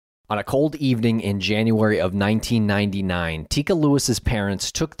On a cold evening in January of 1999, Tika Lewis's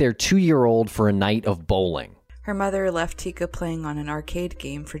parents took their 2-year-old for a night of bowling. Her mother left Tika playing on an arcade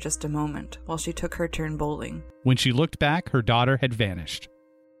game for just a moment while she took her turn bowling. When she looked back, her daughter had vanished.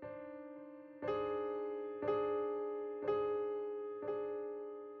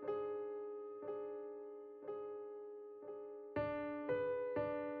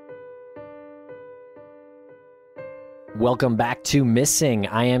 Welcome back to Missing.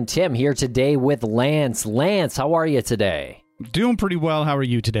 I am Tim, here today with Lance. Lance, how are you today? Doing pretty well. How are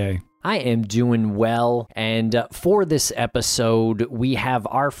you today? I am doing well, and for this episode, we have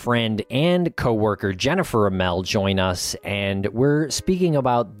our friend and coworker Jennifer Amell join us, and we're speaking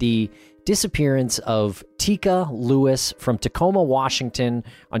about the disappearance of Tika Lewis from Tacoma, Washington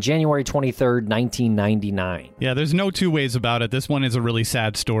on January 23rd, 1999. Yeah, there's no two ways about it. This one is a really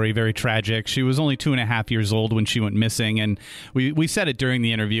sad story, very tragic. She was only 2.5 years old when she went missing, and we said it during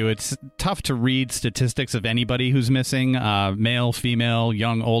the interview. It's tough to read statistics of anybody who's missing, male, female,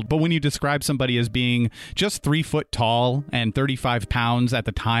 young, old, but when you describe somebody as being just 3 foot tall and 35 pounds at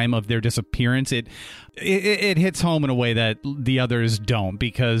the time of their disappearance, it hits home in a way that the others don't,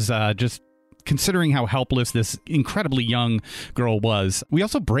 because just considering how helpless this incredibly young girl was. We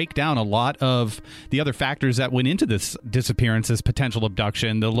also break down a lot of the other factors that went into this disappearance, this potential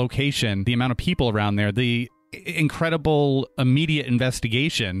abduction, the location, the amount of people around there, the incredible immediate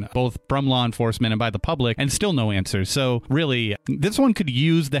investigation, both from law enforcement and by the public, and still no answers. So really, this one could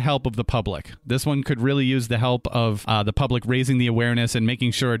use the help of the public. This one could really use the help of the public raising the awareness and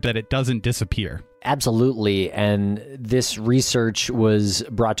making sure that it doesn't disappear. Absolutely, and this research was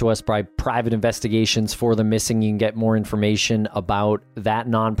brought to us by Private Investigations for the Missing. You can get more information about that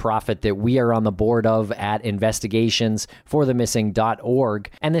nonprofit that we are on the board of at investigationsforthemissing.org.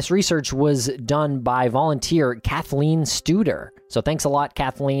 And this research was done by volunteer Kathleen Studer. So thanks a lot,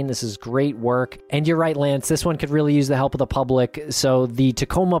 Kathleen. This is great work. And you're right, Lance, this one could really use the help of the public. So the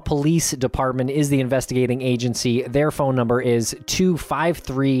Tacoma Police Department is the investigating agency. Their phone number is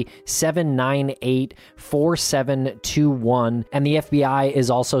 253-798-4721. And the FBI is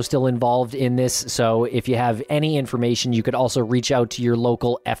also still involved in this. So if you have any information, you could also reach out to your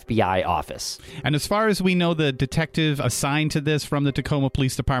local FBI office. And as far as we know, the detective assigned to this from the Tacoma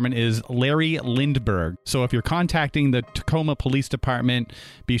Police Department is Larry Lindberg. So if you're contacting the Tacoma Police Department,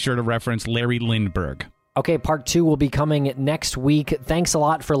 be sure to reference Larry Lindberg. Okay, part 2 will be coming next week. Thanks a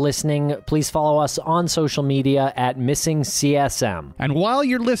lot for listening. Please follow us on social media at Missing CSM. And while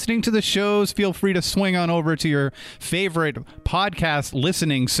you're listening to the shows, feel free to swing on over to your favorite podcast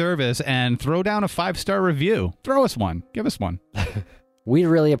listening service and throw down a 5-star review. Throw us one. Give us one. We'd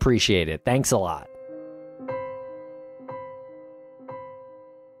really appreciate it. Thanks a lot.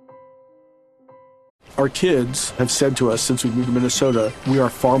 Our kids have said to us since we moved to Minnesota, we are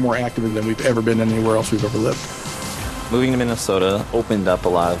far more active than we've ever been anywhere else we've ever lived. Moving to Minnesota opened up a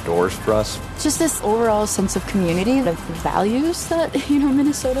lot of doors for us. Just this overall sense of community, of values that,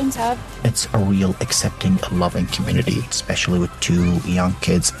 Minnesotans have. It's a real accepting, loving community, especially with 2 young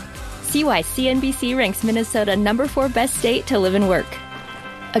kids. See why CNBC ranks Minnesota number 4 best state to live and work.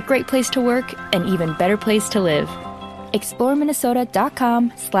 A great place to work, an even better place to live.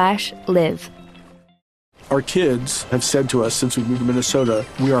 ExploreMinnesota.com/live. Our kids have said to us since we moved to Minnesota,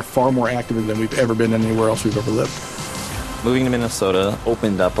 we are far more active than we've ever been anywhere else we've ever lived. Moving to Minnesota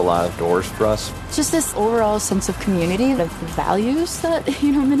opened up a lot of doors for us. Just this overall sense of community, of values that,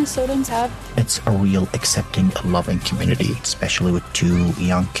 Minnesotans have. It's a real accepting, loving community, especially with 2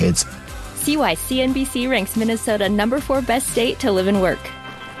 young kids. See why CNBC ranks Minnesota number 4 best state to live and work.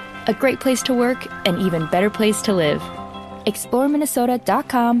 A great place to work, an even better place to live.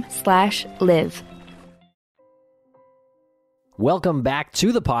 ExploreMinnesota.com/live. Welcome back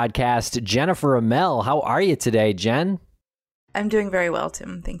to the podcast, Jennifer Amell. How are you today, Jen? I'm doing very well,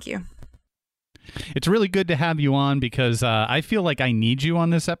 Tim. Thank you. It's really good to have you on because I feel like I need you on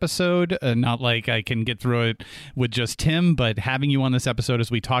this episode. Not like I can get through it with just Tim, but having you on this episode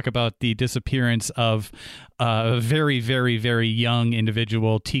as we talk about the disappearance of a very, very, very young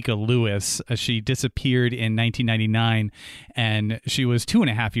individual, Tika Lewis. She disappeared in 1999, and she was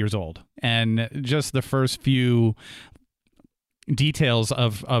 2.5 years old. And just the first few details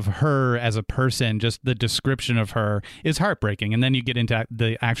of her as a person, just the description of her is heartbreaking. And then you get into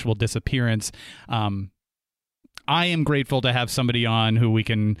the actual disappearance. I am grateful to have somebody on who we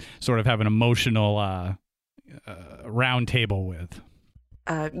can sort of have an emotional round table with.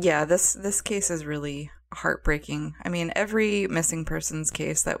 Yeah, this case is really heartbreaking. I mean, every missing persons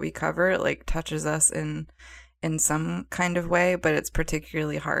case that we cover touches us in some kind of way, but it's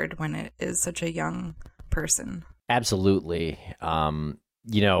particularly hard when it is such a young person. Absolutely.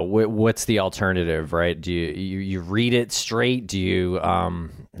 what's the alternative, right? Do you read it straight? Do you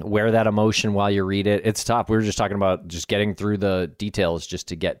wear that emotion while you read it? It's tough. We were just talking about just getting through the details just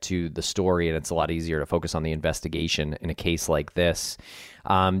to get to the story, and it's a lot easier to focus on the investigation in a case like this.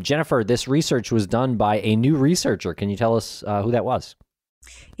 Jennifer, this research was done by a new researcher. Can you tell us who that was?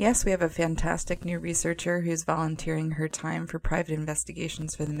 Yes, we have a fantastic new researcher who's volunteering her time for private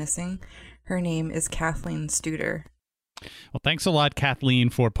investigations for the missing. Her name is Kathleen Studer. Well, thanks a lot, Kathleen,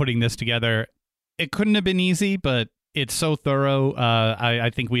 for putting this together. It couldn't have been easy, but it's so thorough.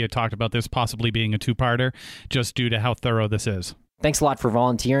 I think we had talked about this possibly being a two-parter just due to how thorough this is. Thanks a lot for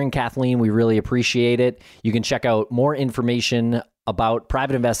volunteering, Kathleen. We really appreciate it. You can check out more information about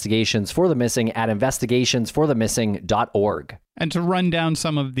private investigations for the missing at investigationsforthemissing.org. And to run down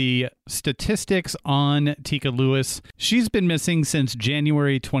some of the statistics on Tika Lewis, she's been missing since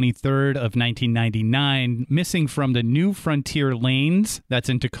January 23rd of 1999, missing from the New Frontier Lanes, that's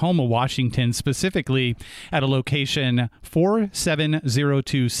in Tacoma, Washington, specifically at a location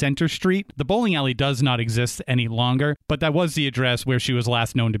 4702 Center Street. The bowling alley does not exist any longer, but that was the address where she was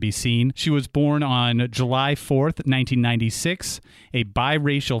last known to be seen. She was born on July 4th, 1996, a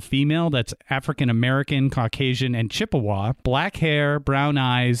biracial female that's African-American, Caucasian, and Chippewa, black hair, brown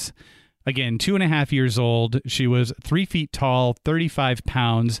eyes, again, 2.5 years old. She was 3 feet tall, 35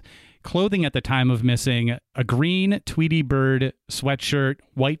 pounds. Clothing at the time of missing, a green Tweety Bird sweatshirt,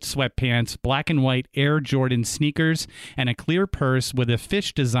 white sweatpants, black and white Air Jordan sneakers, and a clear purse with a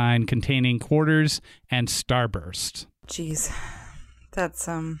fish design containing quarters and Starburst. Jeez. That's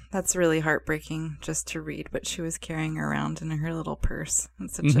really heartbreaking just to read what she was carrying around in her little purse.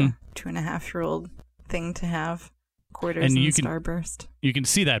 It's such a 2.5-year-old thing to have. Quarters and Starburst. You can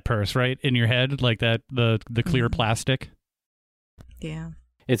see that purse, right, in your head, like that the clear plastic. Yeah.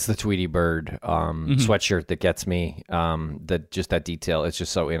 It's the Tweety Bird sweatshirt that gets me. That detail. It's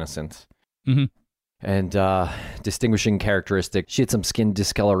just so innocent. Mm-hmm. And distinguishing characteristic, she had some skin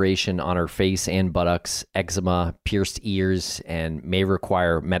discoloration on her face and buttocks, eczema, pierced ears, and may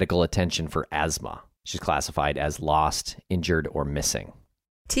require medical attention for asthma. She's classified as lost, injured, or missing.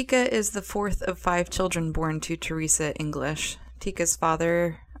 Tika is the fourth of 5 children born to Teresa English. Tika's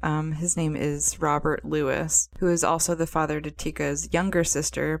father, his name is Robert Lewis, who is also the father to Tika's younger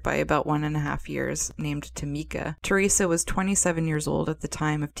sister by about 1.5 years, named Tamika. Teresa was 27 years old at the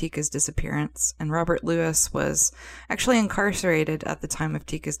time of Tika's disappearance, and Robert Lewis was actually incarcerated at the time of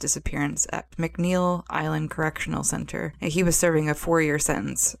Tika's disappearance at McNeil Island Correctional Center. He was serving a 4-year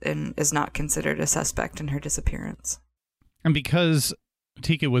sentence and is not considered a suspect in her disappearance. And because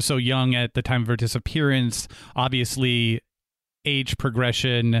Tika was so young at the time of her disappearance, obviously age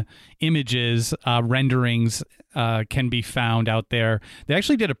progression images, renderings can be found out there. They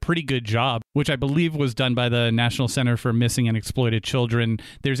actually did a pretty good job, which I believe was done by the National Center for Missing and Exploited Children.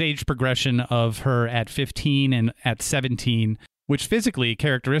 There's age progression of her at 15 and at 17, which physically,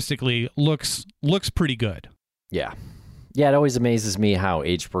 characteristically, looks pretty good. Yeah. Yeah, it always amazes me how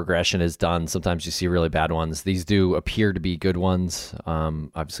age progression is done. Sometimes you see really bad ones. These do appear to be good ones.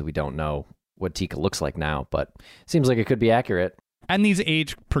 Obviously, we don't know what Tika looks like now, but it seems like it could be accurate. And these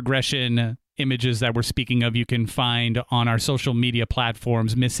age progression images that we're speaking of, you can find on our social media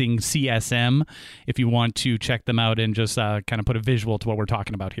platforms, Missing CSM, if you want to check them out and just kind of put a visual to what we're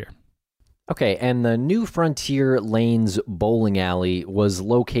talking about here. Okay, and the New Frontier Lanes bowling alley was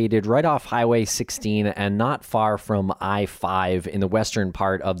located right off Highway 16 and not far from I-5 in the western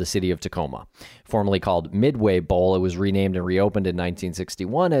part of the city of Tacoma. Formerly called Midway Bowl, it was renamed and reopened in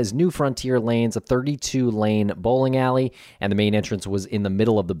 1961 as New Frontier Lanes, a 32-lane bowling alley, and the main entrance was in the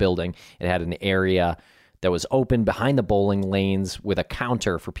middle of the building. It had an area that was open behind the bowling lanes with a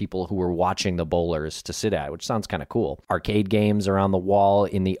counter for people who were watching the bowlers to sit at, which sounds kind of cool. Arcade games around the wall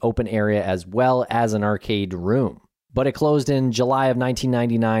in the open area, as well as an arcade room. But it closed in July of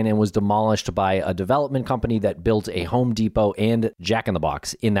 1999 and was demolished by a development company that built a Home Depot and Jack in the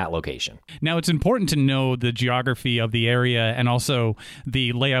Box in that location. Now, it's important to know the geography of the area and also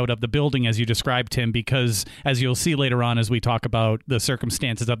the layout of the building as you described, Tim, because as you'll see later on as we talk about the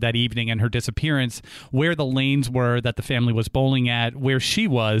circumstances of that evening and her disappearance, where the lanes were that the family was bowling at, where she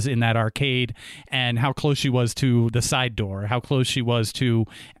was in that arcade, and how close she was to the side door, how close she was to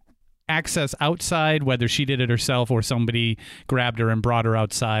access outside, whether she did it herself or somebody grabbed her and brought her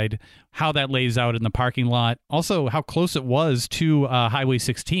outside, how that lays out in the parking lot. Also, how close it was to Highway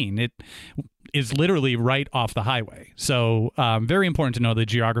 16. It is literally right off the highway. So very important to know the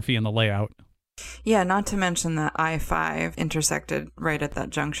geography and the layout. Yeah, not to mention that I-5 intersected right at that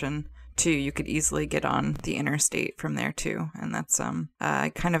junction. too. You could easily get on the interstate from there too, and that's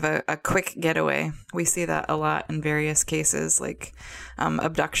kind of a quick getaway. We see that a lot in various cases, like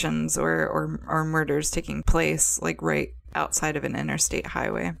abductions or murders taking place like right outside of an interstate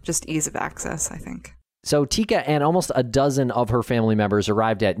highway. Just ease of access, I think. So Tika and almost a dozen of her family members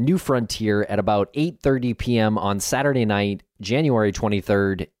arrived at New Frontier at about 8:30 p.m. on Saturday night, January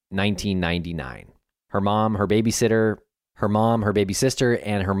 23rd, 1999. Her mom, her baby sister,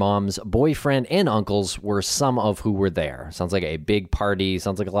 and her mom's boyfriend and uncles were some of who were there. Sounds like a big party.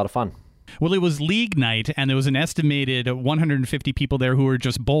 Sounds like a lot of fun. Well, it was league night, and there was an estimated 150 people there who were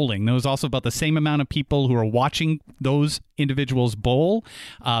just bowling. There was also about the same amount of people who were watching those individuals bowl.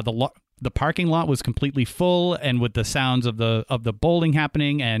 The parking lot was completely full, and with the sounds of the bowling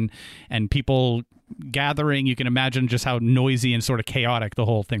happening and people gathering, you can imagine just how noisy and sort of chaotic the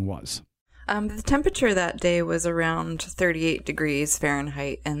whole thing was. The temperature that day was around 38 degrees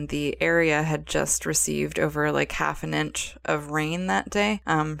Fahrenheit, and the area had just received over like half an inch of rain that day.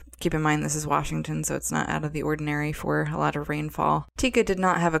 Keep in mind, this is Washington, so it's not out of the ordinary for a lot of rainfall. Tika did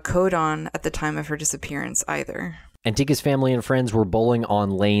not have a coat on at the time of her disappearance either. And Tika's family and friends were bowling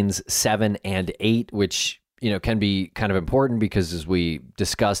on lanes 7 and 8, which, can be kind of important because, as we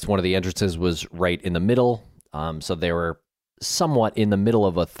discussed, one of the entrances was right in the middle. So they were somewhat in the middle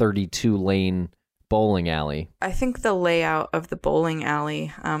of a 32-lane bowling alley. I think the layout of the bowling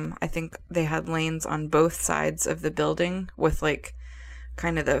alley, I think they had lanes on both sides of the building with like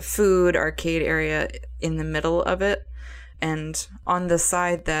kind of the food arcade area in the middle of it. And on the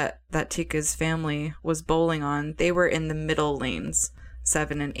side that Tika's family was bowling on, they were in the middle lanes,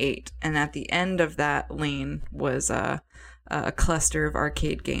 7 and 8. And at the end of that lane was a cluster of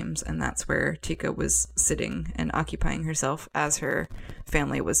arcade games. And that's where Tika was sitting and occupying herself as her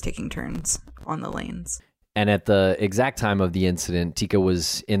family was taking turns on the lanes. And at the exact time of the incident, Tika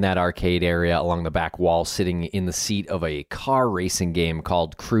was in that arcade area along the back wall, sitting in the seat of a car racing game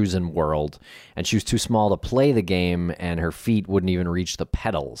called Cruisin' World. And she was too small to play the game, and her feet wouldn't even reach the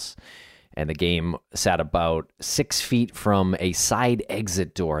pedals. And the game sat about 6 feet from a side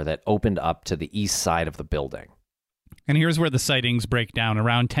exit door that opened up to the east side of the building. And here's where the sightings break down.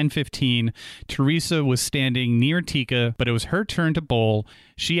 Around 10:15, Teresa was standing near Tika, but it was her turn to bowl.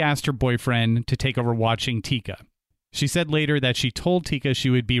 She asked her boyfriend to take over watching Tika. She said later that she told Tika she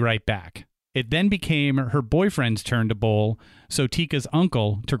would be right back. It then became her boyfriend's turn to bowl, so Tika's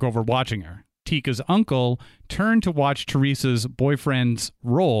uncle took over watching her. Tika's uncle turned to watch Teresa's boyfriend's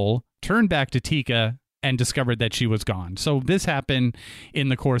roll, turned back to Tika, and discovered that she was gone. So this happened in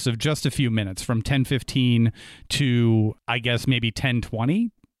the course of just a few minutes, from 10:15 to, I guess, maybe 10:20,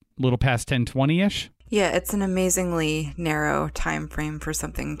 a little past 10:20-ish. Yeah, it's an amazingly narrow time frame for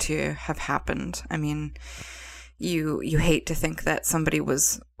something to have happened. I mean, you hate to think that somebody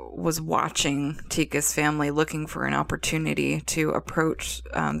was watching Tika's family looking for an opportunity to approach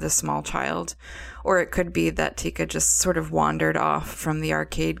this small child. Or it could be that Tika just sort of wandered off from the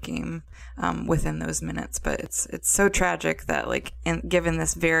arcade game within those minutes. But it's so tragic that, like, given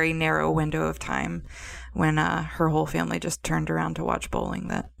this very narrow window of time when her whole family just turned around to watch bowling,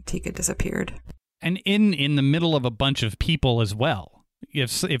 that Tika disappeared. And in the middle of a bunch of people as well.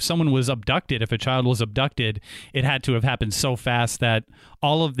 If someone was abducted, if a child was abducted, it had to have happened so fast that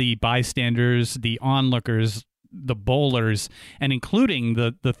all of the bystanders, the onlookers, the bowlers, and including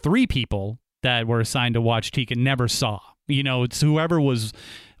the 3 people that were assigned to watch Tika never saw. It's whoever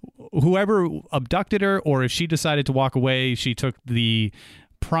abducted her, or if she decided to walk away, she took the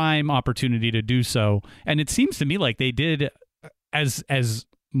prime opportunity to do so. And it seems to me like they did as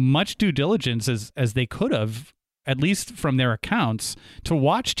much due diligence as they could have, at least from their accounts, to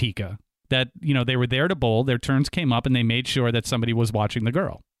watch Tika. That, they were there to bowl, their turns came up, and they made sure that somebody was watching the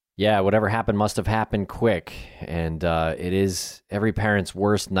girl. Yeah, whatever happened must have happened quick, and it is every parent's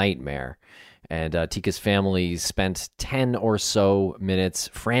worst nightmare. And Tika's family spent 10 or so minutes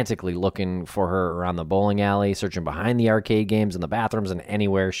frantically looking for her around the bowling alley, searching behind the arcade games and the bathrooms and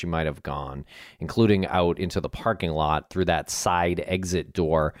anywhere she might have gone, including out into the parking lot through that side exit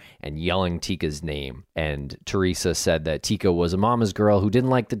door and yelling Tika's name. And Teresa said that Tika was a mama's girl who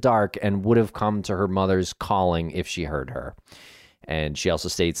didn't like the dark and would have come to her mother's calling if she heard her. And she also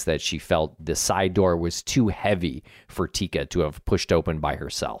states that she felt the side door was too heavy for Tika to have pushed open by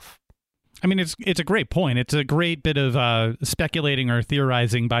herself. I mean, it's a great point. It's a great bit of speculating or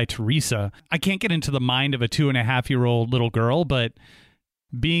theorizing by Teresa. I can't get into the mind of a 2.5-year-old little girl, but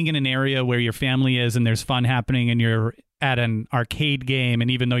being in an area where your family is and there's fun happening and you're at an arcade game,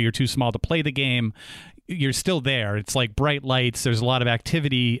 and even though you're too small to play the game, you're still there. It's like bright lights. There's a lot of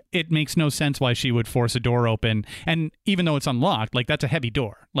activity. It makes no sense why she would force a door open. And even though it's unlocked, like that's a heavy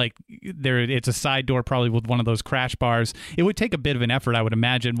door. Like it's a side door, probably with one of those crash bars. It would take a bit of an effort, I would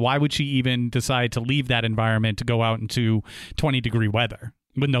imagine. Why would she even decide to leave that environment to go out into 20-degree weather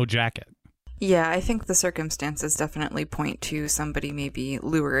with no jacket? Yeah, I think the circumstances definitely point to somebody maybe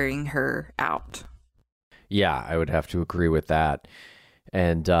luring her out. Yeah, I would have to agree with that.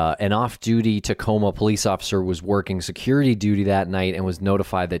 And an off-duty Tacoma police officer was working security duty that night and was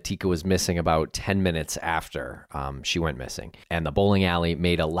notified that Tika was missing about 10 minutes after she went missing. And the bowling alley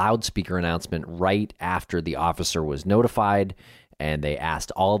made a loudspeaker announcement right after the officer was notified, and they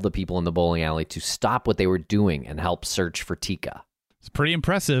asked all of the people in the bowling alley to stop what they were doing and help search for Tika. It's pretty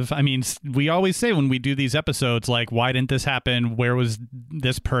impressive. I mean, we always say when we do these episodes, like, why didn't this happen? Where was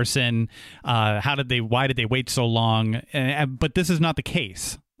this person? Why did they wait so long? But this is not the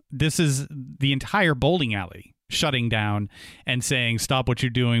case. This is the entire bowling alley shutting down and saying, stop what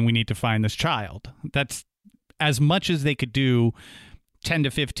you're doing. We need to find this child. That's as much as they could do 10 to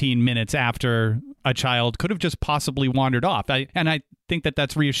 15 minutes after a child could have just possibly wandered off. I think that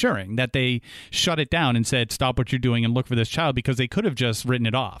that's reassuring that they shut it down and said, stop what you're doing and look for this child, because they could have just written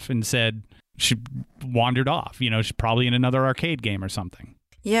it off and said she wandered off. She's probably in another arcade game or something.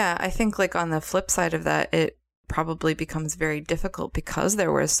 Yeah, I think like on the flip side of that, it probably becomes very difficult because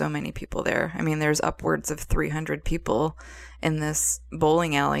there were so many people there. I mean, there's upwards of 300 people in this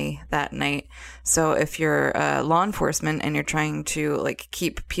bowling alley that night. So if you're law enforcement and you're trying to like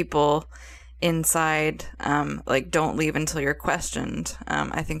keep people inside, like don't leave until you're questioned,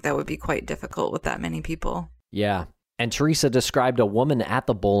 I think that would be quite difficult with that many people. Yeah. And Teresa described a woman at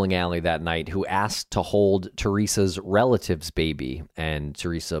the bowling alley that night who asked to hold Teresa's relative's baby. And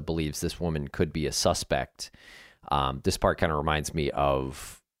Teresa believes this woman could be a suspect. This part kind of reminds me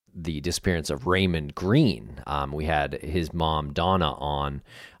of the disappearance of Raymond Green. We had his mom, Donna, on,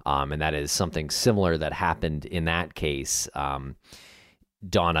 and that is something similar that happened in that case.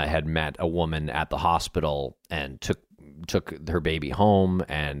 Donna had met a woman at the hospital and took her baby home,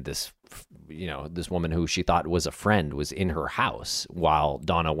 and this woman who she thought was a friend was in her house while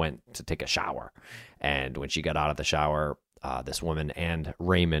Donna went to take a shower. And when she got out of the shower, this woman and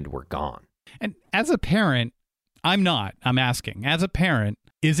Raymond were gone. And as a parent, I'm asking, as a parent,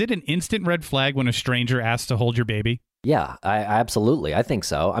 is it an instant red flag when a stranger asks to hold your baby? Yeah, I absolutely. I think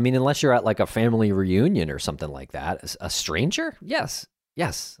so. I mean, unless you're at like a family reunion or something like that. A stranger? Yes,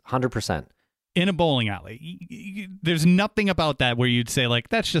 100%. In a bowling alley, there's nothing about that where you'd say, like,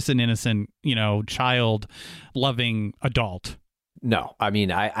 that's just an innocent, child-loving adult. No, I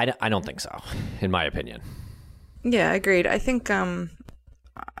mean, I don't think so, in my opinion. Yeah, agreed. I think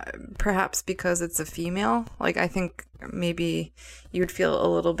perhaps because it's a female, like, I think maybe you would feel a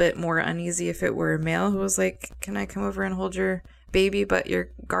little bit more uneasy if it were a male who was like, can I come over and hold your baby? But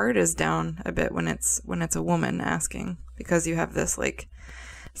your guard is down a bit when it's a woman asking, because you have this, like,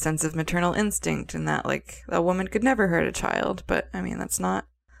 sense of maternal instinct and that, like, a woman could never hurt a child. But I mean, that's not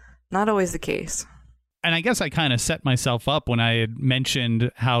always the case. And I guess I kind of set myself up when I had mentioned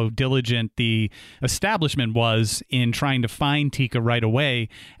how diligent the establishment was in trying to find Tika right away.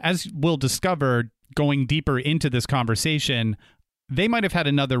 As we'll discover going deeper into this conversation, they might have had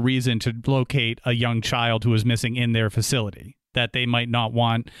another reason to locate a young child who was missing in their facility, that they might not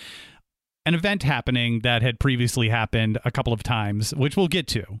want an event happening that had previously happened a couple of times, which we'll get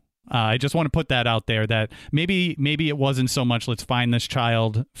to. I just want to put that out there, that maybe it wasn't so much let's find this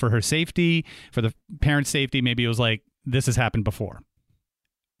child for her safety, for the parent's safety. Maybe it was like, this has happened before.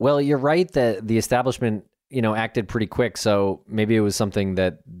 Well, you're right that the establishment, acted pretty quick. So maybe it was something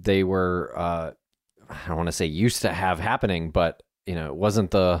that they were, I don't want to say used to have happening, but, it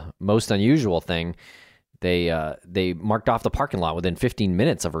wasn't the most unusual thing. They marked off the parking lot within 15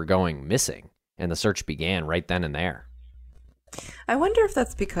 minutes of her going missing, and the search began right then and there. I wonder if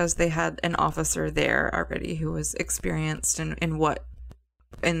that's because they had an officer there already who was experienced in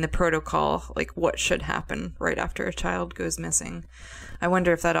the protocol, like what should happen right after a child goes missing. I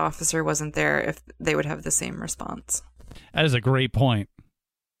wonder if that officer wasn't there, if they would have the same response. That is a great point.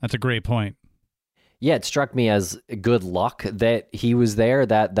 That's a great point. Yeah, it struck me as good luck that he was there,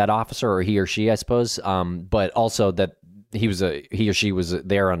 that officer, or he or she, I suppose, but also that he or she was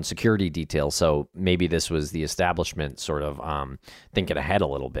there on security detail. So maybe this was the establishment sort of thinking ahead a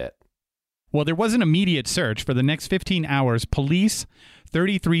little bit. Well, there was an immediate search. For the next 15 hours, police,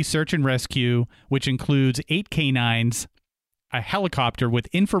 33 search and rescue, which includes 8 canines, a helicopter with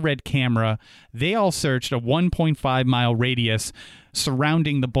infrared camera, they all searched a 1.5-mile radius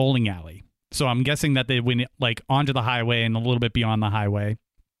surrounding the bowling alley. So I'm guessing that they went like onto the highway and a little bit beyond the highway.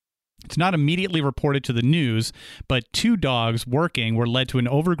 It's not immediately reported to the news, but 2 dogs working were led to an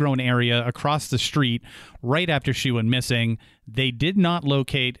overgrown area across the street right after she went missing. They did not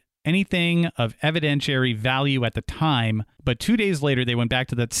locate anything of evidentiary value at the time, but 2 days later they went back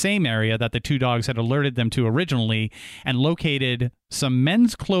to that same area that the 2 dogs had alerted them to originally and located some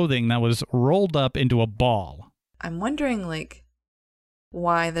men's clothing that was rolled up into a ball. I'm wondering, like,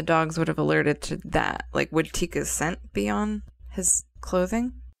 why the dogs would have alerted to that. Like, would Tika's scent be on his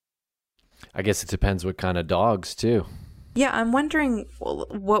clothing? I guess it depends what kind of dogs, too. Yeah, I'm wondering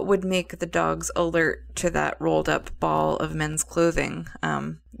what would make the dogs alert to that rolled up ball of men's clothing.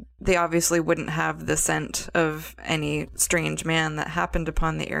 They obviously wouldn't have the scent of any strange man that happened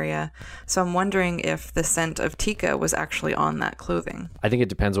upon the area. So I'm wondering if the scent of Tika was actually on that clothing. I think it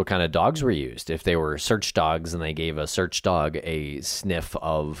depends what kind of dogs were used. If they were search dogs and they gave a search dog a sniff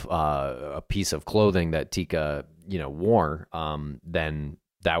of a piece of clothing that Tika, wore, then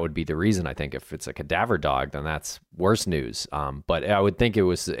that would be the reason. I think if it's a cadaver dog, then that's worse news. But I would think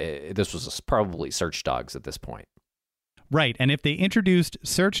this was probably search dogs at this point. Right. And if they introduced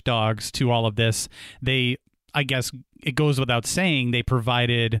search dogs to all of this, I guess it goes without saying, they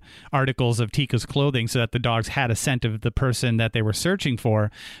provided articles of Tika's clothing so that the dogs had a scent of the person that they were searching for.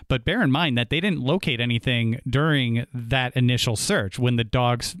 But bear in mind that they didn't locate anything during that initial search when the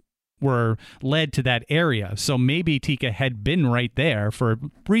dogs were led to that area. So maybe Tika had been right there for a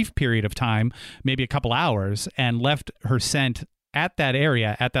brief period of time, maybe a couple hours, and left her scent at that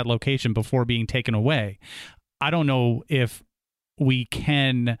area, at that location before being taken away. I don't know if we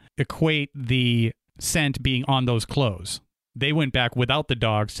can equate the scent being on those clothes. They went back without the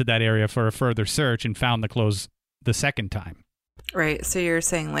dogs to that area for a further search and found the clothes the second time. Right. So you're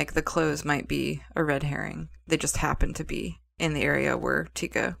saying like the clothes might be a red herring. They just happen to be in the area where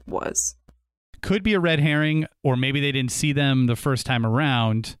Tika was. Could be a red herring, or maybe they didn't see them the first time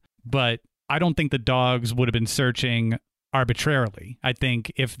around, but I don't think the dogs would have been searching arbitrarily. I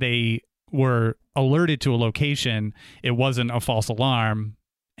think if they were alerted to a location, it wasn't a false alarm,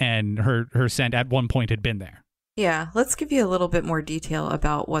 and her scent at one point had been there. Yeah, let's give you a little bit more detail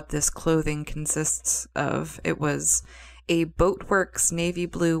about what this clothing consists of. It was a Boatworks navy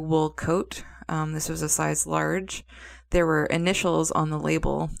blue wool coat. This was a size large. There were initials on the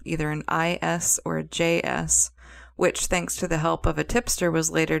label, either an IS or a JS, which, thanks to the help of a tipster, was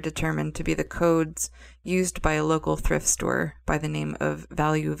later determined to be the codes used by a local thrift store by the name of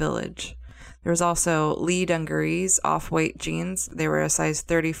Value Village. There was also Lee dungarees, off-white jeans. They were a size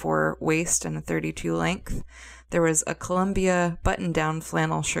 34 waist and a 32 length. There was a Columbia button-down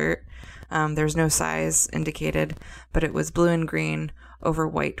flannel shirt. There's no size indicated, but it was blue and green over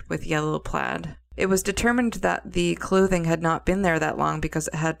white with yellow plaid. It was determined that the clothing had not been there that long because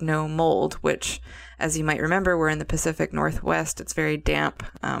it had no mold, which, as you might remember, we're in the Pacific Northwest. It's very damp,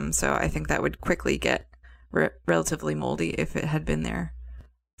 so I think that would quickly get relatively moldy if it had been there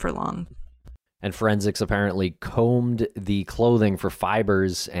for long. And forensics apparently combed the clothing for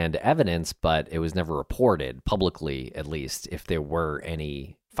fibers and evidence, but it was never reported, publicly at least, if there were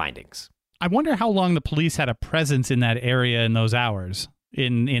any findings. I wonder how long the police had a presence in that area in those hours,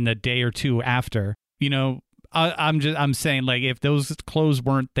 in the day or two after. I'm saying, like, if those clothes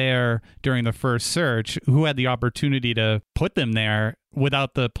weren't there during the first search, who had the opportunity to put them there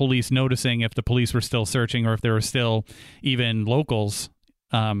without the police noticing, if the police were still searching or if there were still even locals,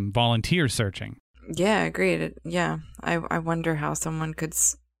 volunteers searching? Yeah, agreed. Yeah, I wonder how someone could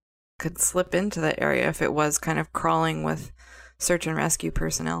slip into that area if it was kind of crawling with search and rescue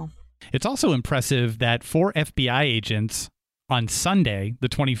personnel. It's also impressive that 4 FBI agents on Sunday, the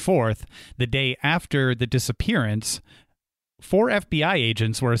 24th, the day after the disappearance, 4 FBI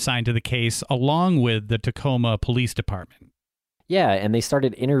agents were assigned to the case along with the Tacoma Police Department. Yeah, and they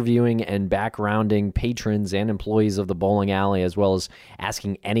started interviewing and backgrounding patrons and employees of the bowling alley, as well as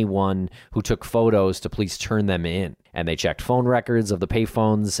asking anyone who took photos to please turn them in. And they checked phone records of the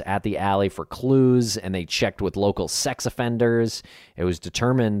payphones at the alley for clues, and they checked with local sex offenders. It was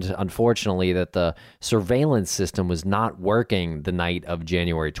determined, unfortunately, that the surveillance system was not working the night of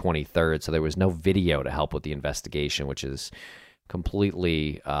January 23rd, so there was no video to help with the investigation, which is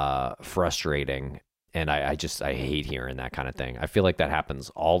completely frustrating. And I hate hearing that kind of thing. I feel like that happens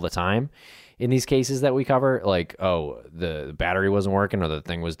all the time in these cases that we cover. Like, oh, the battery wasn't working or the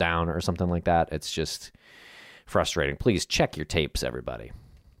thing was down or something like that. It's just frustrating. Please check your tapes, everybody.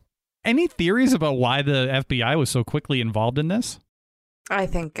 Any theories about why the FBI was so quickly involved in this? I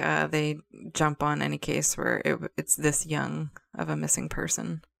think they jump on any case where it's this young of a missing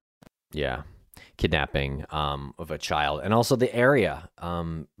person. Yeah. Kidnapping of a child, and also the area.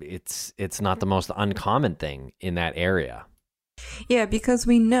 It's not the most uncommon thing in that area. Yeah, because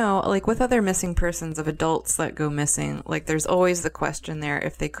we know, like with other missing persons of adults that go missing, like there's always the question there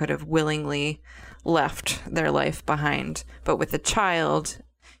if they could have willingly left their life behind. But with a child,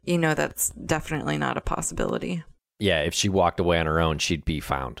 you know, that's definitely not a possibility. Yeah, if she walked away on her own, she'd be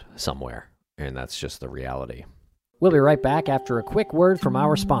found somewhere. And that's just the reality. We'll be right back after a quick word from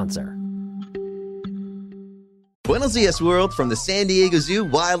our sponsor. Buenos dias, world, from the San Diego Zoo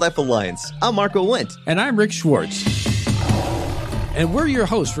Wildlife Alliance. I'm Marco Wendt. And I'm Rick Schwartz. And we're your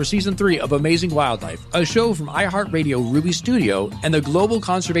hosts for Season 3 of Amazing Wildlife, a show from iHeartRadio Ruby Studio and the global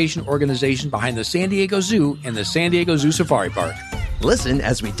conservation organization behind the San Diego Zoo and the San Diego Zoo Safari Park. Listen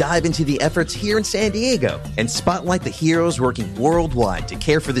as we dive into the efforts here in San Diego and spotlight the heroes working worldwide to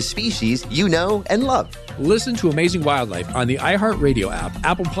care for the species you know and love. Listen to Amazing Wildlife on the iHeartRadio app,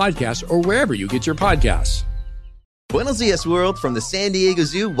 Apple Podcasts, or wherever you get your podcasts. Buenos dias, world, from the San Diego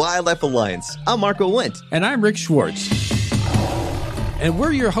Zoo Wildlife Alliance. I'm Marco Wendt. And I'm Rick Schwartz. And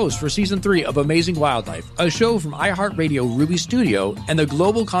we're your hosts for Season 3 of Amazing Wildlife, a show from iHeartRadio Ruby Studio and the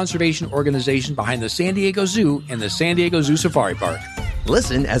global conservation organization behind the San Diego Zoo and the San Diego Zoo Safari Park.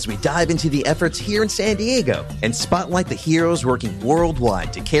 Listen as we dive into the efforts here in San Diego and spotlight the heroes working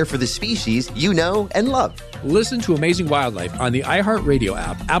worldwide to care for the species you know and love. Listen to Amazing Wildlife on the iHeartRadio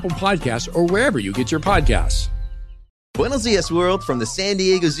app, Apple Podcasts, or wherever you get your podcasts. Buenos dias, world, from the San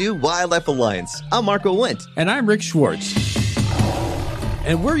Diego Zoo Wildlife Alliance. I'm Marco Wendt. And I'm Rick Schwartz.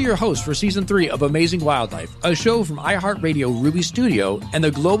 And we're your hosts for Season 3 of Amazing Wildlife, a show from iHeartRadio Ruby Studio and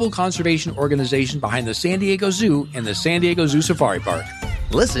the global conservation organization behind the San Diego Zoo and the San Diego Zoo Safari Park.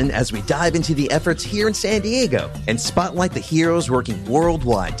 Listen as we dive into the efforts here in San Diego and spotlight the heroes working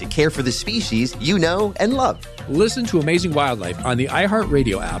worldwide to care for the species you know and love. Listen to Amazing Wildlife on the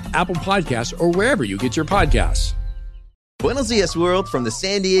iHeartRadio app, Apple Podcasts, or wherever you get your podcasts. Buenos dias, world, from the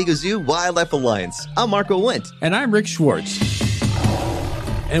San Diego Zoo Wildlife Alliance. I'm Marco Wendt. And I'm Rick Schwartz.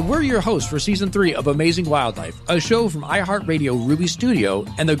 And we're your hosts for Season 3 of Amazing Wildlife, a show from iHeartRadio Ruby Studio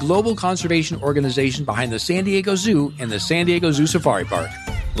and the global conservation organization behind the San Diego Zoo and the San Diego Zoo Safari Park.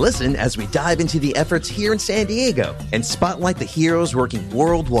 Listen as we dive into the efforts here in San Diego and spotlight the heroes working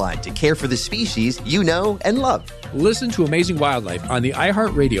worldwide to care for the species you know and love. Listen to Amazing Wildlife on the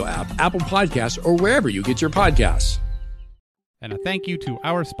iHeartRadio app, Apple Podcasts, or wherever you get your podcasts. And a thank you to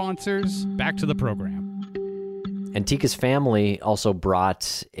our sponsors. Back to the program. And Tika's family also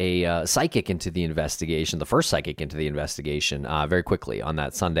brought a psychic into the investigation, the first psychic into the investigation, very quickly on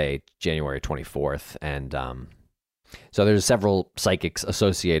that Sunday, January 24th. And so there's several psychics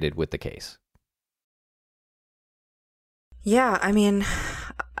associated with the case. Yeah, I mean,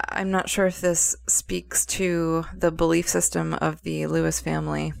 I'm not sure if this speaks to the belief system of the Lewis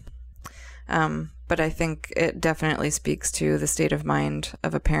family, but I think it definitely speaks to the state of mind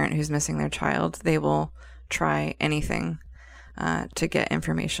of a parent who's missing their child. They will try anything to get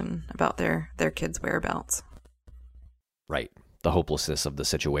information about their kids' whereabouts. Right. The hopelessness of the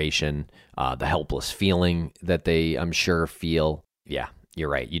situation, the helpless feeling that they, I'm sure, feel. Yeah, you're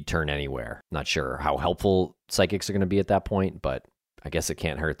right. You'd turn anywhere. Not sure how helpful psychics are going to be at that point, but I guess it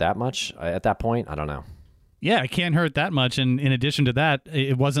can't hurt that much at that point. I don't know. Yeah, it can't hurt that much. And in addition to that,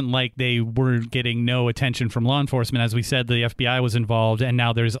 it wasn't like they were getting no attention from law enforcement. As we said, the FBI was involved, and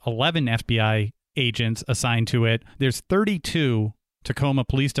now there's 11 FBI agents assigned to it. There's 32 Tacoma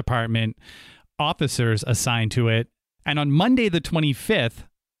Police Department officers assigned to it. And on Monday, the 25th,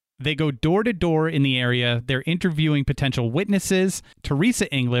 they go door to door in the area. They're interviewing potential witnesses. Teresa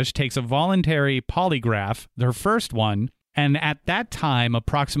English takes a voluntary polygraph, their first one. And at that time,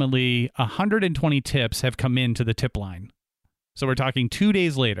 approximately 120 tips have come into the tip line. So we're talking 2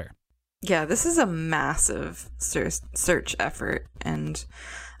 days later. Yeah, this is a massive search effort. And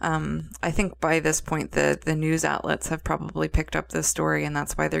I think by this point, the news outlets have probably picked up this story, and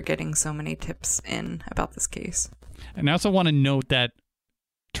that's why they're getting so many tips in about this case. And I also want to note that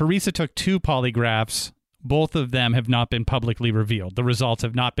Teresa took 2 polygraphs. Both of them have not been publicly revealed. The results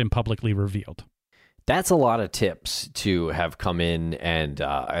have not been publicly revealed. That's a lot of tips to have come in, and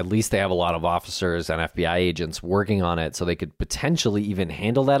at least they have a lot of officers and FBI agents working on it, so they could potentially even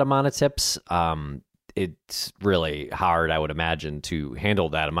handle that amount of tips. It's really hard, I would imagine, to handle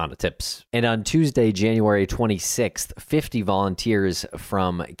that amount of tips. And on Tuesday, January 26th, 50 volunteers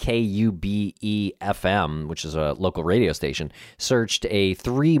from KUBE-FM, which is a local radio station, searched a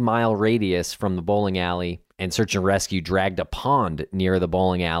 3-mile radius from the bowling alley, and search and rescue dragged a pond near the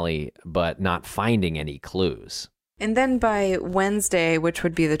bowling alley, but not finding any clues. And then by Wednesday, which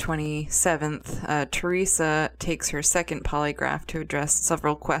would be the 27th, Teresa takes her second polygraph to address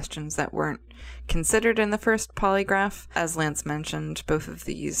several questions that weren't considered in the first polygraph. As Lance mentioned, both of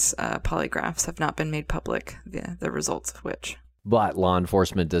these polygraphs have not been made public, the results of which. but law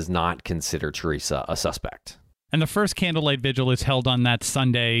enforcement does not consider Teresa a suspect. And the first candlelight vigil is held on that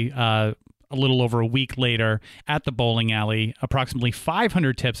Sunday, a little over a week later, at the bowling alley. Approximately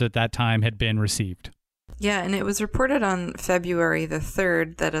 500 tips at that time had been received. Yeah, and it was reported on February the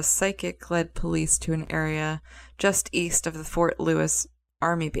 3rd that a psychic led police to an area just east of the Fort Lewis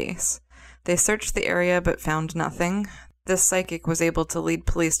Army base. They searched the area but found nothing. This psychic was able to lead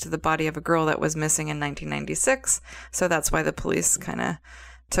police to the body of a girl that was missing in 1996, so that's why the police kind of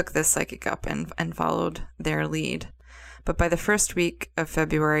took this psychic up and followed their lead. But by the first week of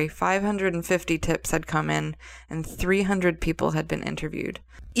February, 550 tips had come in and 300 people had been interviewed.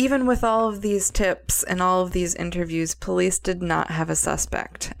 Even with all of these tips and all of these interviews, police did not have a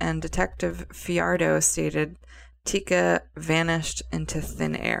suspect, and Detective Fiardo stated Tika vanished into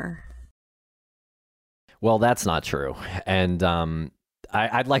thin air. Well, that's not true. And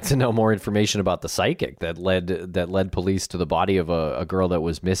I'd like to know more information about the psychic that led police to the body of a girl that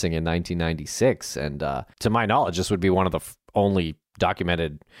was missing in 1996. And to my knowledge, this would be one of the only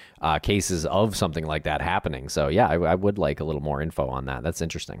documented cases of something like that happening. So yeah, I would like a little more info on that. That's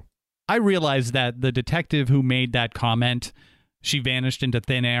interesting. I realized that the detective who made that comment, she vanished into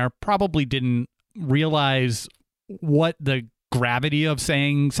thin air, probably didn't realize what the gravity of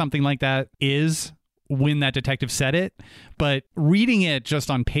saying something like that is when that detective said it. But reading it just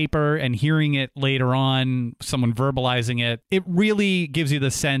on paper and hearing it later on, someone verbalizing it, it really gives you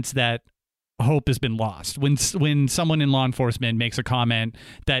the sense that hope has been lost when someone in law enforcement makes a comment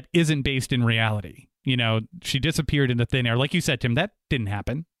that isn't based in reality. You know, she disappeared into thin air. Like you said, Tim, that didn't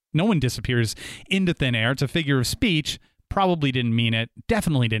happen. No one disappears into thin air. It's a figure of speech. Probably didn't mean it.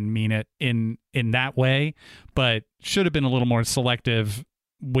 Definitely didn't mean it in that way, but should have been a little more selective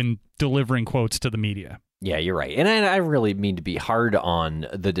when delivering quotes to the media. Yeah, you're right. And I really mean to be hard on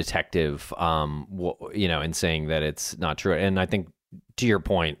the detective, in saying that it's not true. And I think, to your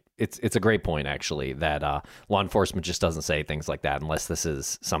point, it's a great point, actually, that law enforcement just doesn't say things like that unless this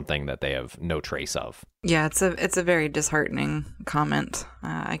is something that they have no trace of. Yeah, it's a very disheartening comment.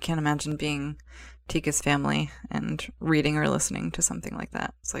 I can't imagine being Tika's family and reading or listening to something like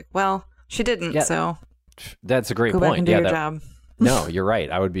that. It's like, well, she didn't, so that's a great go point. Back and do your job. No, you're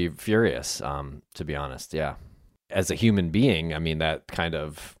right. I would be furious, to be honest. Yeah. As a human being, I mean, that kind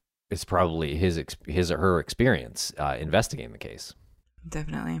of is probably his or her experience investigating the case.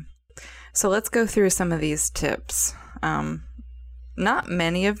 Definitely. So let's go through some of these tips. Not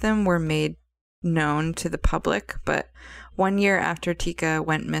many of them were made known to the public, but 1 year after Tika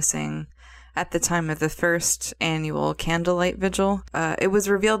went missing, at the time of the first annual candlelight vigil, it was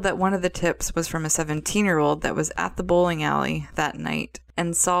revealed that one of the tips was from a 17-year-old that was at the bowling alley that night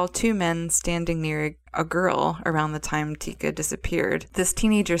and saw two men standing near a girl around the time Tika disappeared. This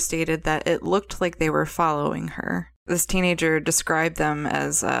teenager stated that it looked like they were following her. This teenager described them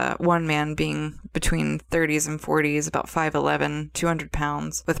as one man being between 30s and 40s, about 5'11", 200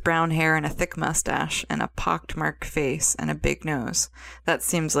 pounds, with brown hair and a thick mustache and a pockmarked face and a big nose. That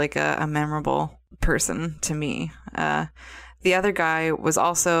seems like a memorable person to me. The other guy was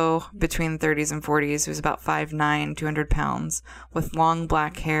also between 30s and 40s. He was about 5'9", 200 pounds, with long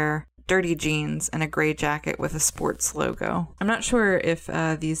black hair, dirty jeans, and a gray jacket with a sports logo. I'm not sure if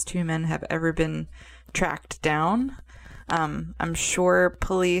these two men have ever been tracked down. I'm sure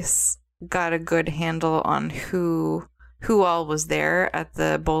police got a good handle on who all was there at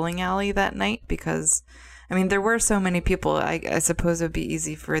the bowling alley that night, because I mean there were so many people. I suppose it would be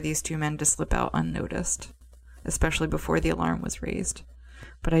easy for these two men to slip out unnoticed, especially before the alarm was raised.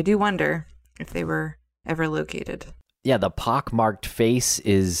 But I do wonder if they were ever located. Yeah, the pockmarked face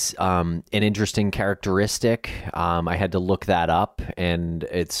is an interesting characteristic. I had to look that up, and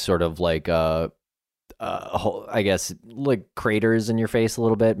it's sort of like I guess, like craters in your face a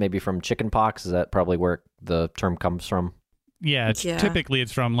little bit, maybe from chicken pox. Is that probably where the term comes from? Yeah, typically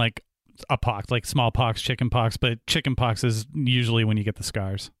it's from like a pox, like smallpox, chicken pox, but chicken pox is usually when you get the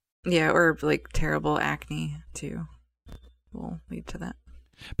scars. Yeah, or like terrible acne too will lead to that.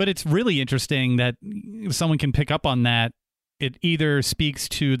 But it's really interesting that someone can pick up on that. It either speaks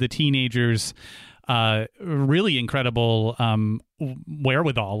to the teenagers' really incredible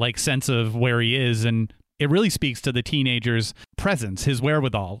wherewithal, like sense of where he is, and it really speaks to the teenager's presence, his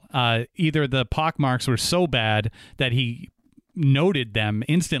wherewithal. Either the pockmarks were so bad that he noted them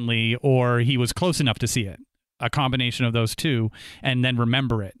instantly, or he was close enough to see it. A combination of those two, and then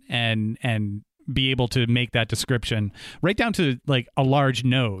remember it and be able to make that description, right down to like a large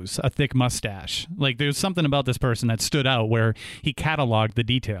nose, a thick mustache. Like there's something about this person that stood out where he cataloged the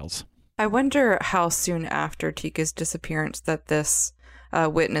details. I wonder how soon after Tika's disappearance that this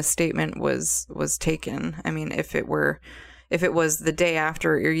witness statement was taken. I mean, if it if it was the day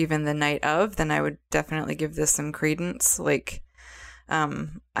after or even the night of, then I would definitely give this some credence. Like, I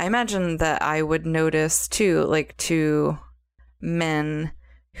imagine that I would notice too, like, two men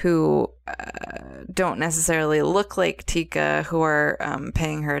who don't necessarily look like Tika, who are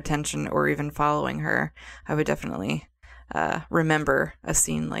paying her attention or even following her. I would definitely remember a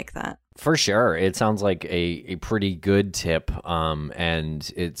scene like that. For sure. It sounds like a pretty good tip,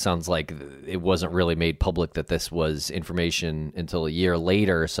 and it sounds like it wasn't really made public that this was information until a year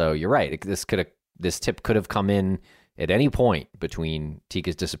later. So you're right. This tip could have come in at any point between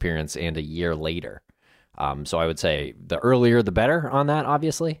Tika's disappearance and a year later. So I would say the earlier the better on that,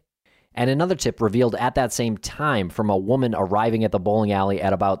 obviously. And another tip revealed at that same time from a woman arriving at the bowling alley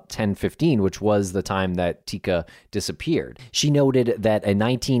at about 10:15, which was the time that Tika disappeared. She noted that a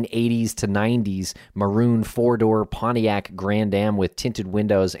 1980s to 90s maroon four-door Pontiac Grand Am with tinted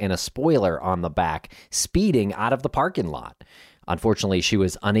windows and a spoiler on the back speeding out of the parking lot. Unfortunately, she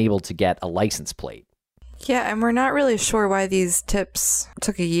was unable to get a license plate. Yeah, and we're not really sure why these tips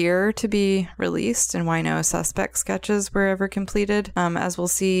took a year to be released and why no suspect sketches were ever completed. As we'll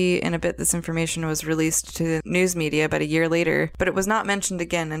see in a bit, this information was released to the news media about a year later, but it was not mentioned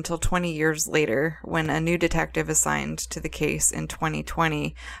again until 20 years later when a new detective assigned to the case in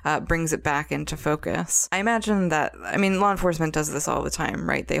 2020 brings it back into focus. I imagine that, law enforcement does this all the time,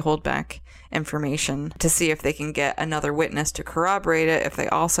 right? They hold back information to see if they can get another witness to corroborate it, if they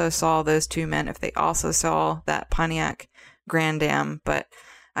also saw those two men, if they also saw that Pontiac Grand Am. But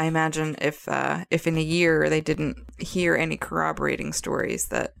I imagine if in a year they didn't hear any corroborating stories,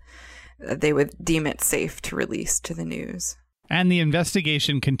 that they would deem it safe to release to the news. And the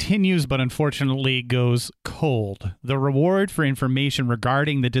investigation continues, but unfortunately goes cold. The reward for information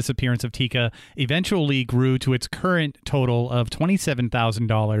regarding the disappearance of Tika eventually grew to its current total of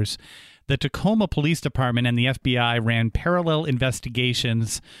 $27,000. The Tacoma Police Department and the FBI ran parallel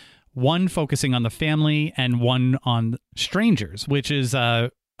investigations, one focusing on the family and one on strangers, which is,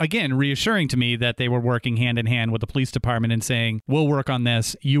 again, reassuring to me that they were working hand in hand with the police department and saying, we'll work on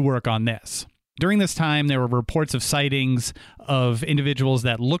this, you work on this. During this time, there were reports of sightings of individuals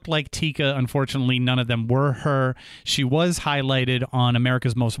that looked like Tika. Unfortunately, none of them were her. She was highlighted on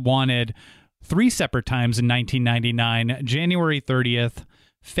America's Most Wanted 3 separate times in 1999, January 30th,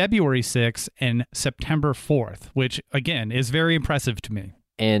 February 6th, and September 4th, which, again, is very impressive to me.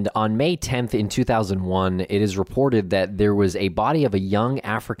 And on May 10th in 2001, it is reported that there was a body of a young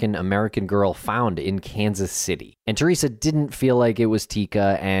African-American girl found in Kansas City. And Teresa didn't feel like it was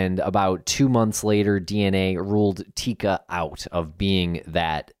Tika, and about 2 months later, DNA ruled Tika out of being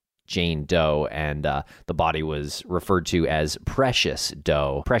that Jane Doe, and the body was referred to as Precious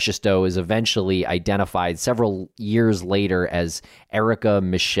Doe. Precious Doe is eventually identified several years later as Erica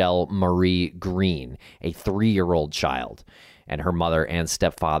Michelle Marie Green, a 3-year-old child, and her mother and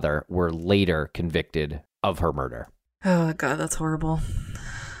stepfather were later convicted of her murder. Oh, God, that's horrible.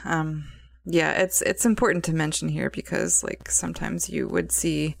 Yeah, it's important to mention here because, like, sometimes you would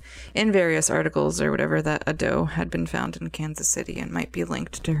see in various articles or whatever that a doe had been found in Kansas City and might be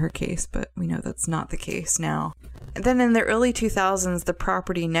linked to her case, but we know that's not the case now. And then in the early 2000s, the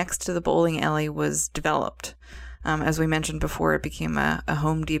property next to the bowling alley was developed. As we mentioned before, it became a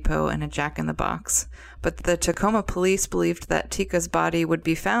Home Depot and a Jack in the Box. But the Tacoma police believed that Tika's body would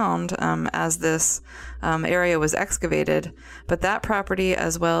be found as this area was excavated. But that property,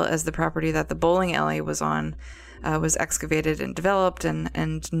 as well as the property that the bowling alley was on, was excavated and developed,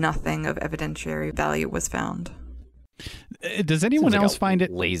 and nothing of evidentiary value was found. Does anyone else find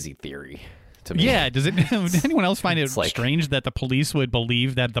it lazy theory? To me. Yeah, does anyone else find it strange that the police would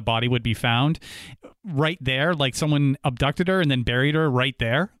believe that the body would be found right there, like someone abducted her and then buried her right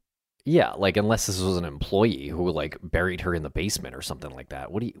there? Yeah, like unless this was an employee who like buried her in the basement or something like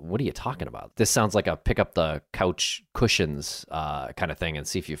that. What are you talking about? This sounds like a pick up the couch cushions kind of thing and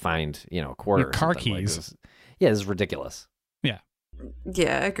see if you find, a quarter. Your car keys. Like yeah, this is ridiculous. Yeah.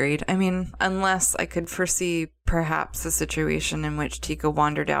 Yeah, agreed. I mean, unless I could foresee perhaps a situation in which Tika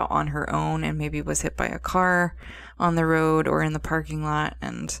wandered out on her own and maybe was hit by a car on the road or in the parking lot,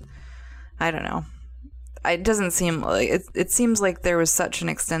 and I don't know. It doesn't seem like it seems like there was such an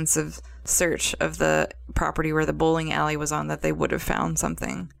extensive search of the property where the bowling alley was on that they would have found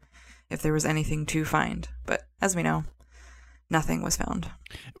something if there was anything to find. But as we know, nothing was found.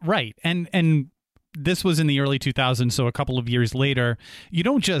 Right. And this was in the early 2000s, so a couple of years later. You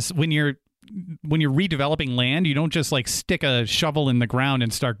don't just when you're redeveloping land, you don't just like stick a shovel in the ground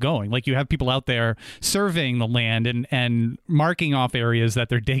and start going. Like you have people out there surveying the land and marking off areas that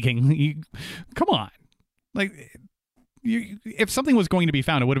they're digging. Come on. Like if something was going to be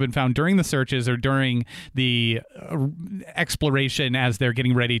found, it would have been found during the searches or during the exploration as they're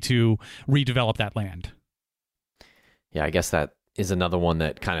getting ready to redevelop that land. Yeah, I guess that is another one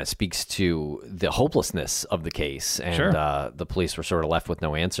that kind of speaks to the hopelessness of the case. And the police were sort of left with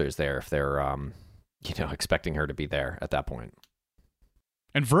no answers there if they're, expecting her to be there at that point.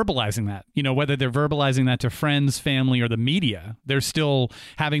 And verbalizing that, whether they're verbalizing that to friends, family, or the media, they're still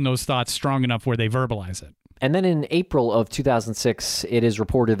having those thoughts strong enough where they verbalize it. And then in April of 2006, it is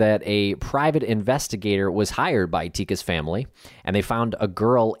reported that a private investigator was hired by Tika's family, and they found a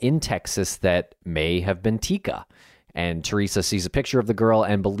girl in Texas that may have been Tika. And Teresa sees a picture of the girl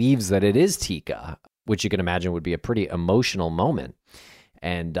and believes that it is Tika, which you can imagine would be a pretty emotional moment.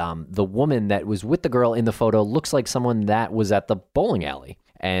 And the woman that was with the girl in the photo looks like someone that was at the bowling alley.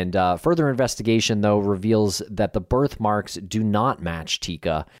 And further investigation, though, reveals that the birthmarks do not match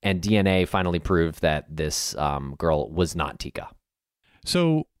Tika, and DNA finally proved that this girl was not Tika.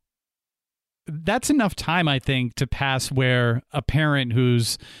 So that's enough time, I think, to pass where a parent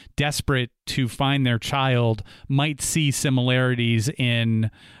who's desperate to find their child might see similarities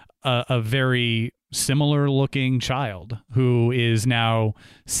in a very similar-looking child who is now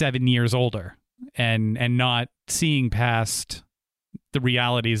 7 years older and not seeing past the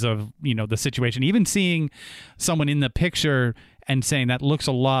realities of, the situation. Even seeing someone in the picture and saying that looks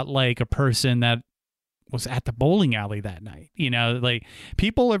a lot like a person that was at the bowling alley that night. Like,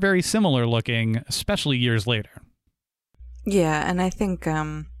 people are very similar looking, especially years later. Yeah, and I think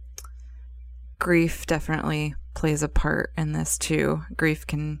grief definitely plays a part in this too. Grief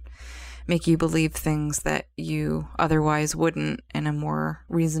can make you believe things that you otherwise wouldn't in a more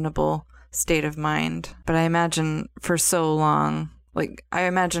reasonable state of mind. But I imagine for so long,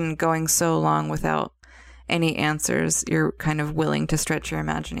 going so long without any answers, you're kind of willing to stretch your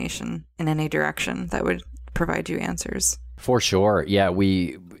imagination in any direction that would provide you answers. For sure. Yeah,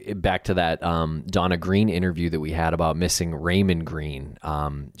 back to that Donna Green interview that we had about missing Raymond Green.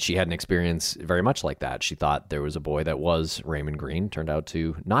 She had an experience very much like that. She thought there was a boy that was Raymond Green, turned out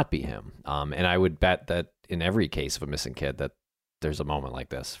to not be him. And I would bet that in every case of a missing kid that there's a moment like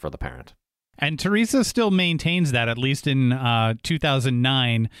this for the parent. And Teresa still maintains that. At least in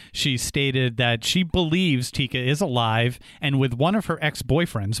 2009, she stated that she believes Tika is alive and with one of her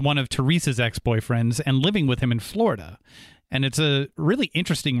ex-boyfriends, one of Teresa's ex-boyfriends, and living with him in Florida. And it's a really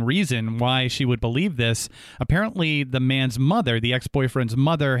interesting reason why she would believe this. Apparently, the man's mother, the ex-boyfriend's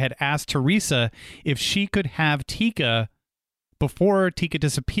mother, had asked Teresa if she could have Tika before Tika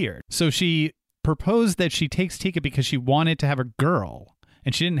disappeared. So she proposed that she takes Tika because she wanted to have a girl.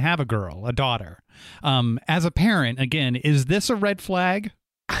 And she didn't have a girl, a daughter. As a parent, again, is this a red flag?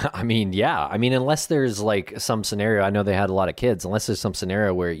 I mean, yeah. I mean, unless there's like some scenario, I know they had a lot of kids, unless there's some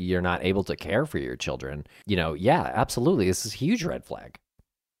scenario where you're not able to care for your children, yeah, absolutely. This is a huge red flag.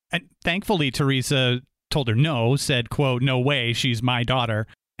 And thankfully, Teresa told her no, said, quote, "No way, she's my daughter."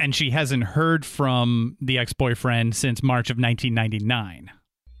 And she hasn't heard from the ex-boyfriend since March of 1999.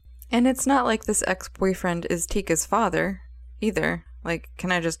 And it's not like this ex-boyfriend is Tika's father either. Like,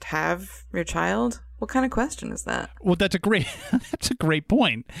 can I just have your child? What kind of question is that? Well, that's a great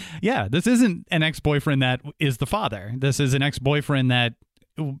point. Yeah, this isn't an ex-boyfriend that is the father. This is an ex-boyfriend that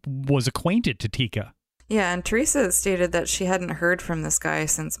was acquainted to Tika. Yeah, and Teresa stated that she hadn't heard from this guy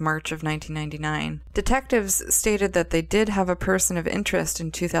since March of 1999. Detectives stated that they did have a person of interest in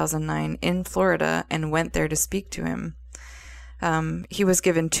 2009 in Florida and went there to speak to him. He was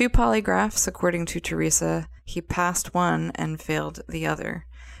given 2 polygraphs, according to Teresa. He passed one and failed the other.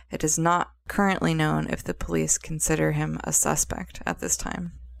 It is not currently known if the police consider him a suspect at this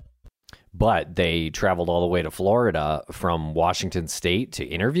time. But they traveled all the way to Florida from Washington State to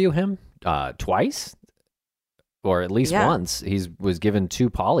interview him twice, or at least once. He was given 2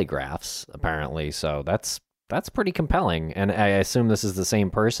 polygraphs, apparently. So that's pretty compelling. And I assume this is the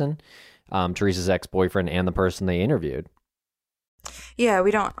same person, Teresa's ex-boyfriend and the person they interviewed. Yeah,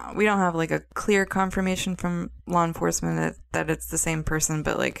 we don't have like a clear confirmation from law enforcement that it's the same person,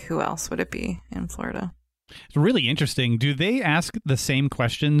 but like who else would it be in Florida? It's really interesting. Do they ask the same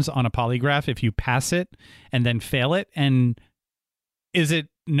questions on a polygraph if you pass it and then fail it? And is it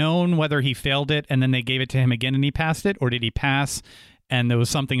known whether he failed it and then they gave it to him again and he passed it? Or did he pass and there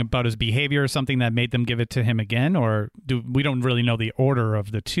was something about his behavior or something that made them give it to him again? Or we don't really know the order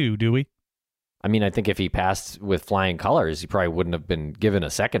of the two, do we? I mean, I think if he passed with flying colors, he probably wouldn't have been given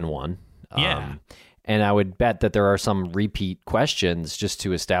a second one. Yeah. And I would bet that there are some repeat questions just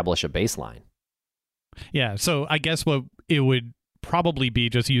to establish a baseline. Yeah. So I guess what it would probably be,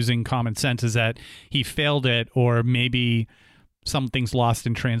 just using common sense, is that he failed it, or maybe something's lost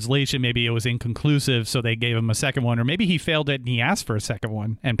in translation. Maybe it was inconclusive, so they gave him a second one, or maybe he failed it and he asked for a second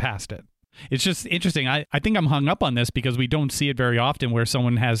one and passed it. It's just interesting. I think I'm hung up on this because we don't see it very often where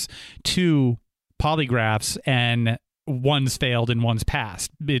someone has two polygraphs and one's failed and one's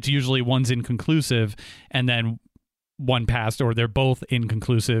passed. It's usually one's inconclusive and then one passed, or they're both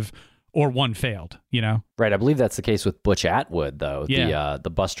inconclusive, or one failed, you know? Right. I believe that's the case with Butch Atwood, though. Yeah. The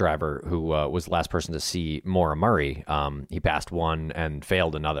bus driver who was the last person to see Maura Murray. He passed one and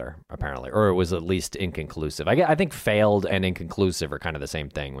failed another, apparently. Or it was at least inconclusive. I think failed and inconclusive are kind of the same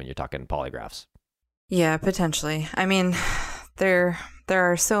thing when you're talking polygraphs. Yeah, potentially. I mean, there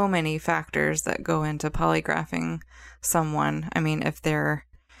are so many factors that go into polygraphing someone. I mean,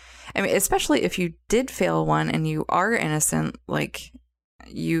 especially if you did fail one and you are innocent, like,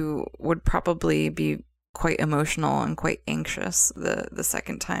 you would probably be quite emotional and quite anxious the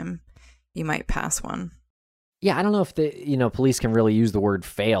second time you might pass one. Yeah, I don't know if the police can really use the word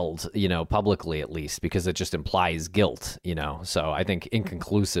failed, publicly at least, because it just implies guilt, So I think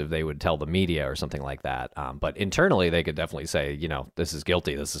inconclusive they would tell the media or something like that. But internally they could definitely say, this is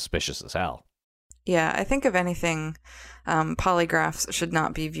guilty, this is suspicious as hell. Yeah, I think if anything, polygraphs should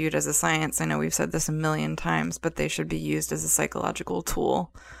not be viewed as a science. I know we've said this a million times, but they should be used as a psychological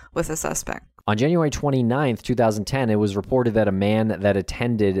tool with a suspect. On January 29th, 2010, it was reported that a man that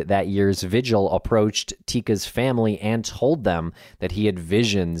attended that year's vigil approached Tika's family and told them that he had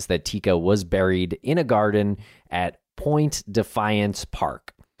visions that Tika was buried in a garden at Point Defiance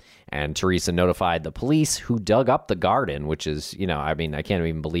Park. And Teresa notified the police, who dug up the garden, which is, I can't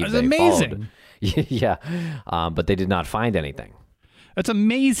even believe That's they amazing. Followed. Yeah, but they did not find anything. That's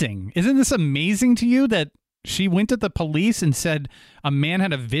amazing. Isn't this amazing to you that she went to the police and said a man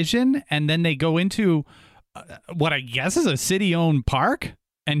had a vision, and then they go into what I guess is a city-owned park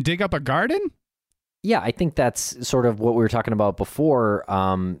and dig up a garden? Yeah, I think that's sort of what we were talking about before.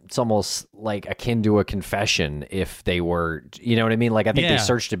 It's almost like akin to a confession if they were, you know what I mean? Like, I think they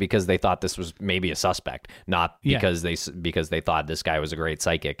searched it because they thought this was maybe a suspect, not because they thought this guy was a great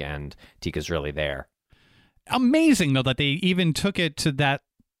psychic and Tika's really there. Amazing, though, that they even took it to that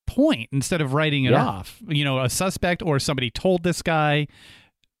point instead of writing it off. A suspect or somebody told this guy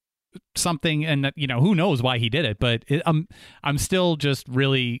something, and that, who knows why he did it, but I'm still just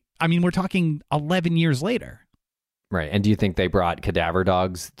really, we're talking 11 years later. Right. And do you think they brought cadaver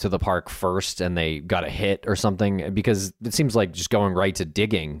dogs to the park first and they got a hit or something? Because it seems like just going right to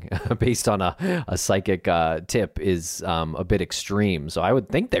digging based on a psychic tip is a bit extreme. So I would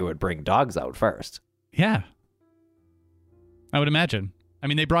think they would bring dogs out first. Yeah, I would imagine.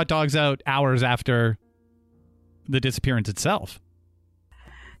 They brought dogs out hours after the disappearance itself.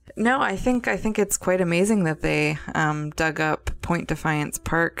 No, I think it's quite amazing that they dug up Point Defiance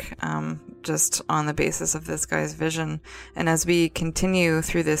Park just on the basis of this guy's vision. And as we continue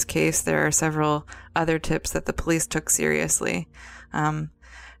through this case, there are several other tips that the police took seriously. I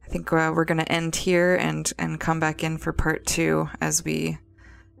think we're going to end here and come back in for part 2 as we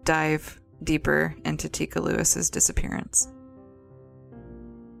dive deeper into Tika Lewis's disappearance.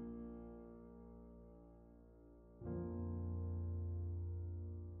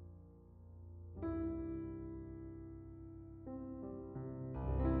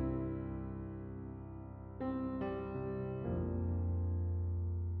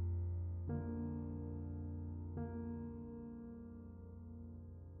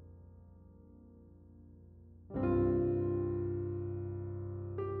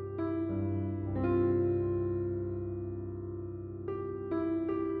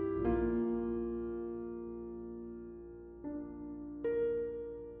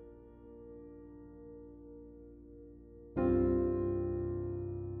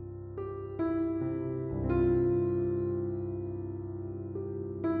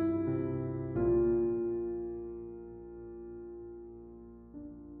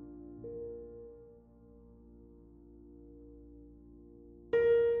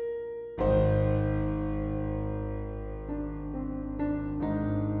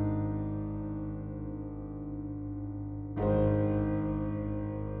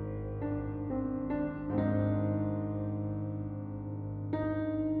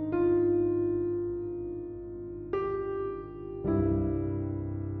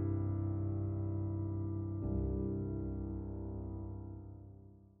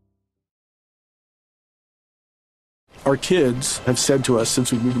 Our kids have said to us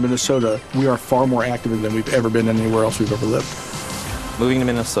since we moved to Minnesota, we are far more active than we've ever been anywhere else we've ever lived. Moving to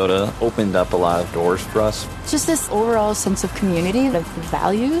Minnesota opened up a lot of doors for us. Just this overall sense of community, of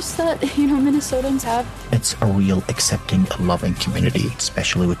values that, Minnesotans have. It's a real accepting, loving community,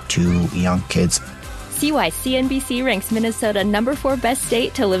 especially with 2 young kids. See why CNBC ranks Minnesota number 4 best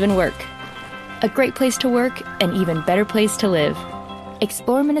state to live and work. A great place to work, an even better place to live.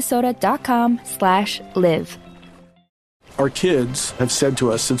 ExploreMinnesota.com/live. Our kids have said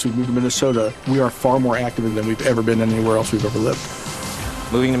to us since we moved to Minnesota, we are far more active than we've ever been anywhere else we've ever lived.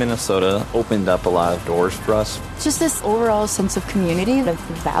 Moving to Minnesota opened up a lot of doors for us. Just this overall sense of community, the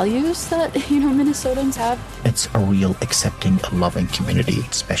values that, Minnesotans have. It's a real accepting, loving community,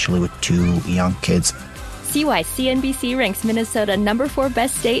 especially with 2 young kids. See why CNBC ranks Minnesota number 4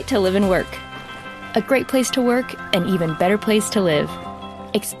 best state to live and work. A great place to work, an even better place to live.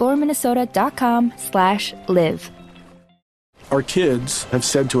 ExploreMinnesota.com/live. Our kids have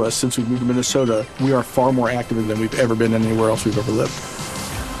said to us since we moved to Minnesota, we are far more active than we've ever been anywhere else we've ever lived.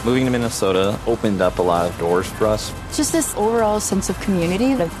 Moving to Minnesota opened up a lot of doors for us. Just this overall sense of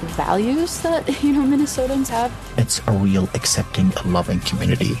community, the values that, Minnesotans have. It's a real accepting, loving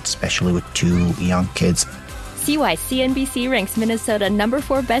community, especially with 2 young kids. See why CNBC ranks Minnesota number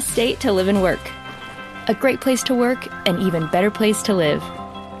 4 best state to live and work. A great place to work, an even better place to live.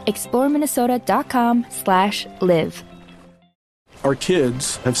 ExploreMinnesota.com/live. Our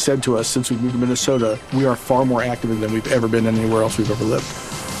kids have said to us since we moved to Minnesota, we are far more active than we've ever been anywhere else we've ever lived.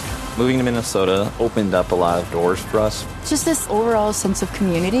 Moving to Minnesota opened up a lot of doors for us. Just this overall sense of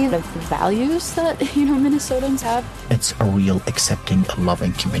community, the values that, Minnesotans have. It's a real accepting,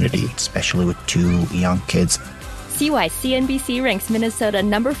 loving community, especially with 2 young kids. See why CNBC ranks Minnesota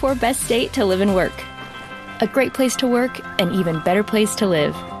number 4 best state to live and work. A great place to work, an even better place to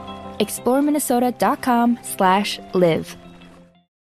live. ExploreMinnesota.com/live.